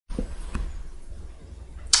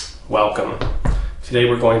Welcome. Today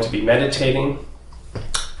we're going to be meditating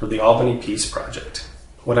for the Albany Peace Project.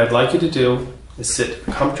 What I'd like you to do is sit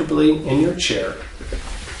comfortably in your chair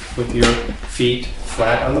with your feet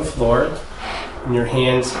flat on the floor and your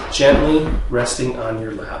hands gently resting on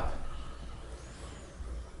your lap.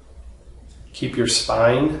 Keep your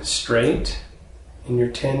spine straight and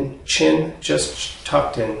your chin just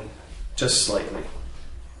tucked in just slightly.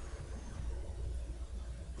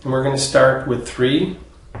 And we're going to start with 3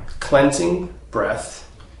 cleansing breaths.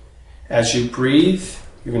 As you breathe,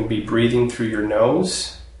 you're going to be breathing through your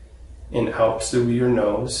nose and out through your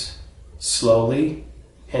nose, slowly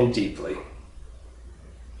and deeply.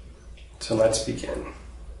 So let's begin.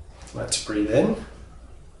 Let's breathe in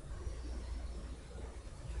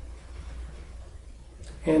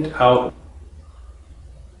and out.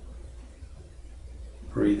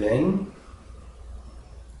 Breathe in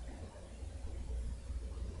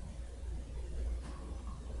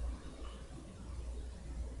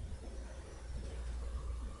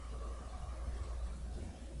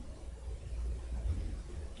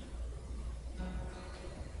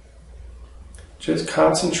Just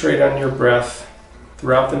concentrate on your breath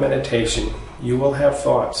throughout the meditation. You will have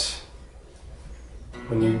thoughts.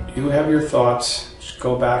 When you do have your thoughts, just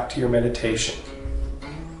go back to your meditation.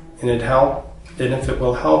 And if it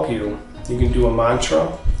will help you, you can do a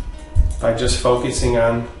mantra by just focusing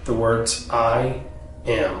on the words I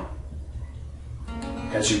am.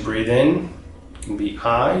 As you breathe in, it can be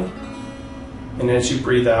I, and as you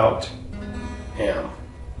breathe out, am.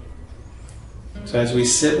 So as we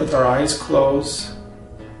sit with our eyes closed,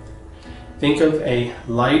 think of a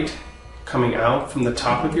light coming out from the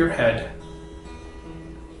top of your head,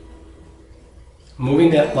 moving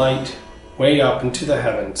that light way up into the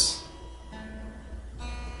heavens.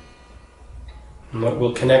 And what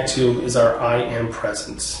we'll connect to is our I am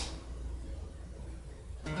presence.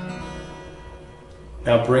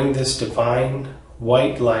 Now bring this divine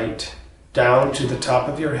white light down to the top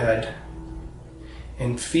of your head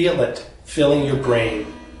and feel it filling your brain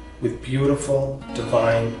with beautiful,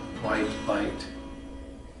 divine white light.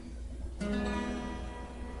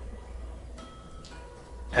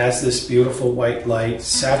 As this beautiful white light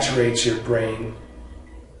saturates your brain,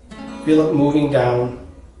 feel it moving down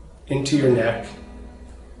into your neck,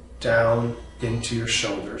 down into your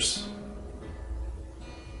shoulders.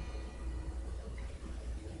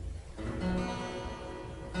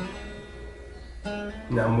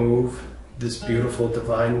 Now move this beautiful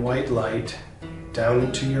divine white light down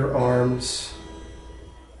into your arms,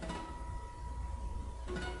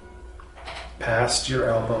 past your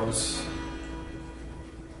elbows,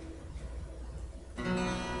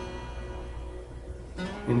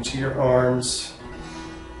 into your arms,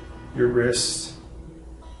 your wrists,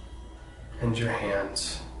 and your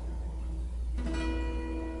hands.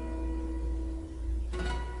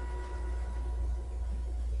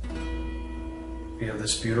 Feel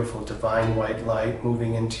this beautiful divine white light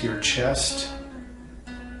moving into your chest,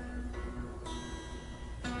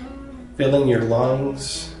 filling your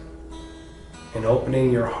lungs and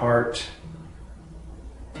opening your heart.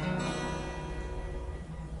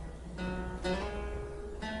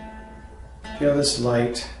 Feel this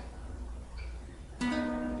light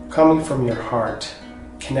coming from your heart,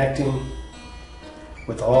 connecting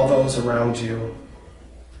with all those around you.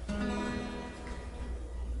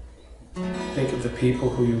 Think of the people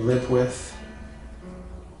who you live with,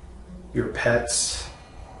 your pets,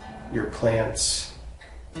 your plants,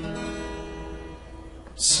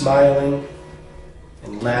 smiling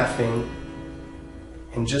and laughing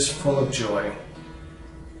and just full of joy.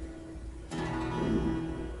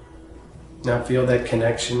 Now feel that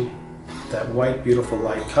connection, that white beautiful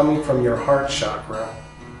light coming from your heart chakra,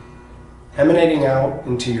 emanating out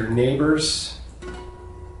into your neighbors,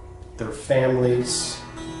 their families,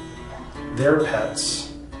 their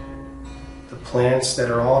pets, the plants that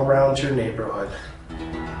are all around your neighborhood.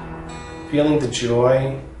 Feeling the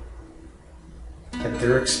joy that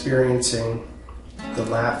they're experiencing, the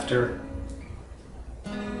laughter.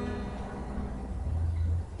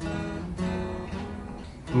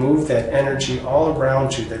 Move that energy all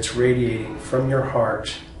around you that's radiating from your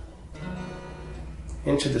heart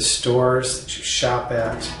into the stores that you shop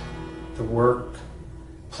at, the work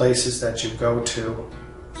places that you go to,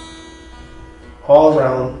 all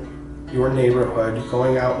around your neighborhood,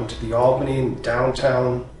 going out into the Albany and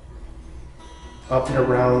downtown, up and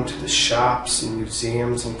around to the shops and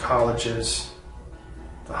museums and colleges,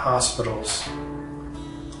 the hospitals,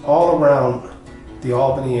 all around the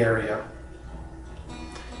Albany area.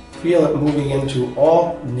 Feel it moving into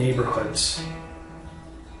all neighborhoods.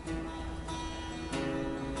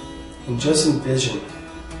 And just envision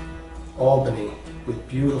Albany with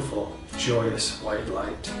beautiful, joyous white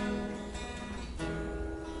light.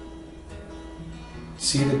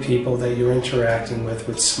 See the people that you're interacting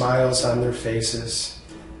with smiles on their faces,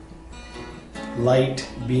 light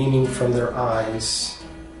beaming from their eyes,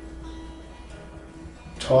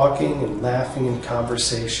 talking and laughing in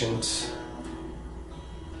conversations,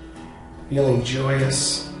 feeling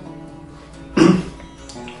joyous,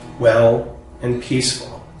 well, and peaceful.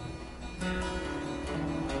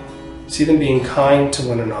 See them being kind to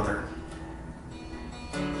one another.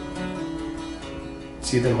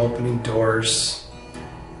 See them opening doors.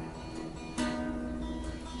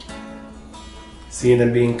 Seeing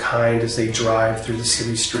them being kind as they drive through the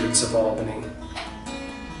city streets of Albany.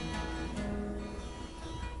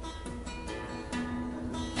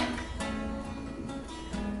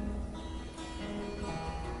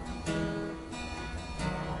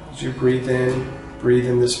 As you breathe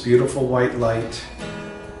in this beautiful white light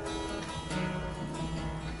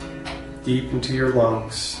deep into your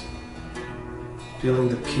lungs, feeling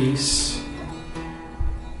the peace,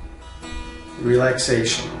 the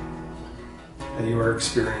relaxation that you are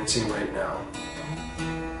experiencing right now.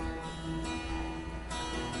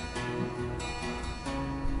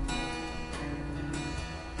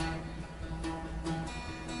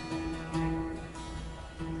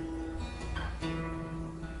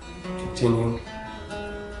 Continue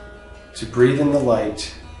to breathe in the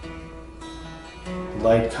light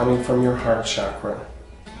coming from your heart chakra,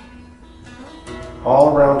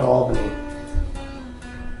 all around Albany.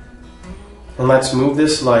 And let's move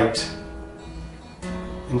this light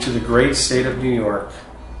into the great state of New York,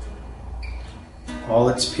 all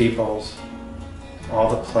its peoples, all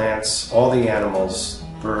the plants, all the animals,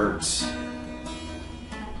 birds.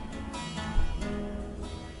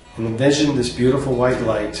 And envision this beautiful white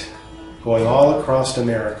light going all across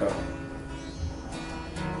America.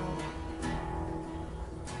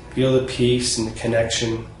 Feel the peace and the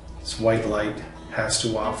connection this white light has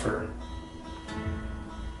to offer.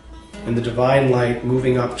 And the divine light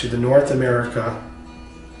moving up to the North America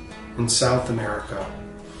and South America.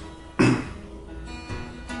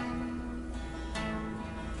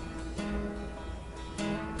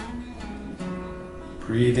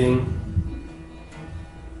 Breathing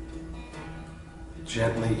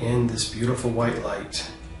gently in this beautiful white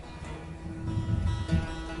light.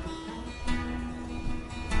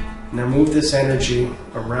 Now move this energy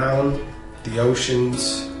around the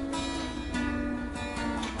oceans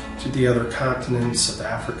to the other continents of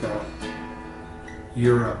Africa,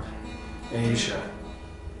 Europe, Asia,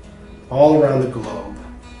 all around the globe.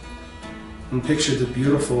 And picture the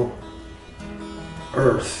beautiful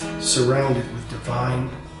earth surrounded with divine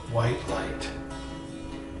white light.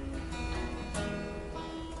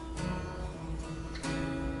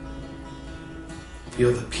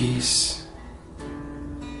 Feel the peace.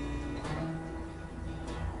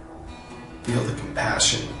 Feel the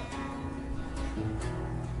compassion.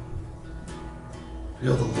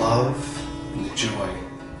 Feel the love and the joy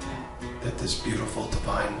that this beautiful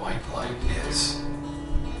divine white light is.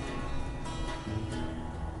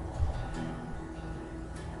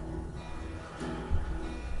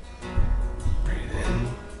 Breathe in.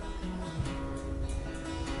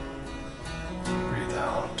 Breathe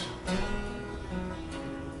out.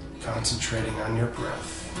 Concentrating on your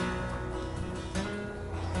breath.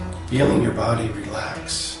 Feeling your body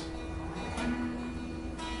relax.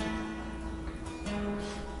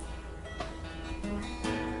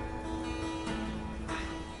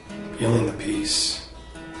 Feeling the peace.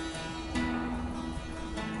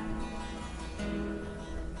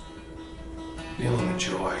 Feeling the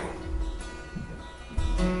joy.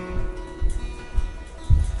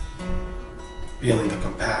 Feeling the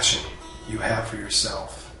compassion you have for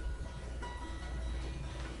yourself.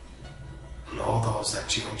 And all those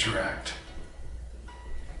that you interact.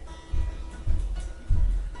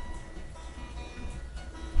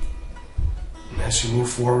 And as you move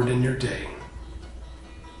forward in your day,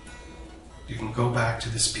 you can go back to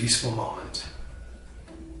this peaceful moment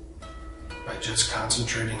by just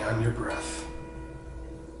concentrating on your breath.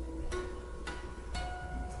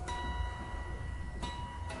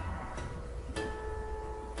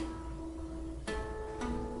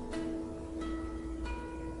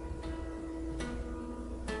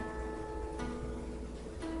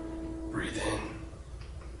 Breathe in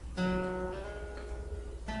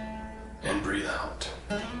and breathe out.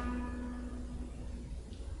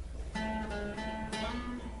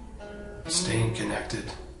 Staying connected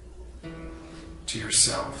to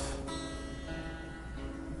yourself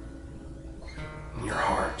and your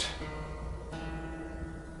heart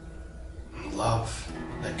and love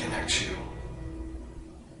that connects you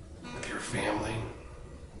with your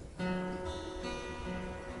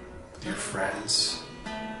friends,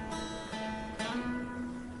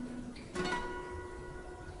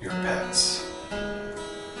 your pets,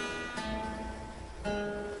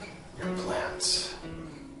 your plants,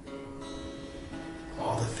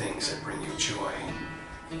 all the things that bring you joy,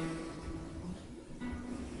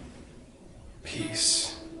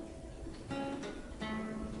 peace,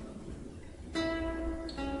 and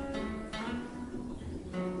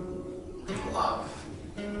love.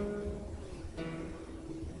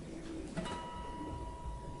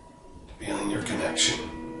 Feeling your connection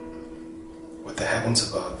with the heavens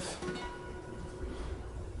above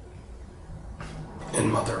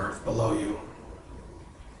and Mother Earth below you.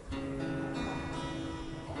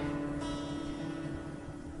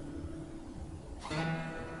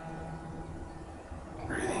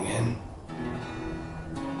 Breathing in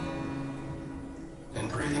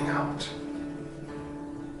and breathing out.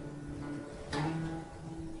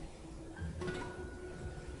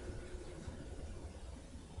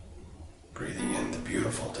 Breathing in the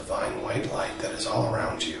beautiful divine white light that is all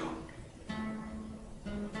around you.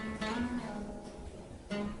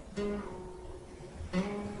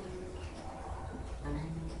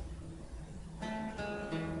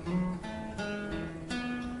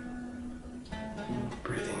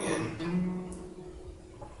 Breathing in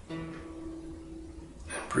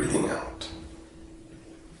and breathing out.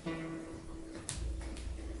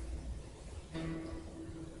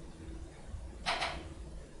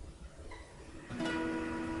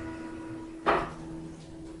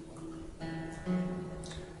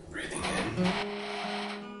 Breathing in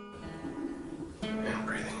and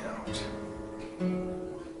breathing out.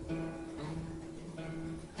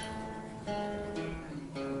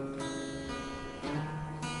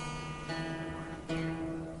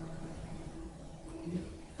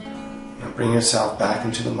 Now bring yourself back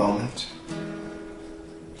into the moment.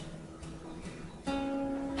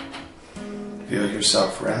 Feel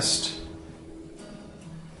yourself rest.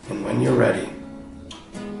 And when you're ready,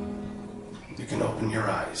 you can open your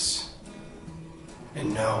eyes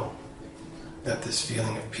and know that this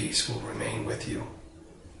feeling of peace will remain with you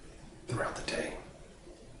throughout the day.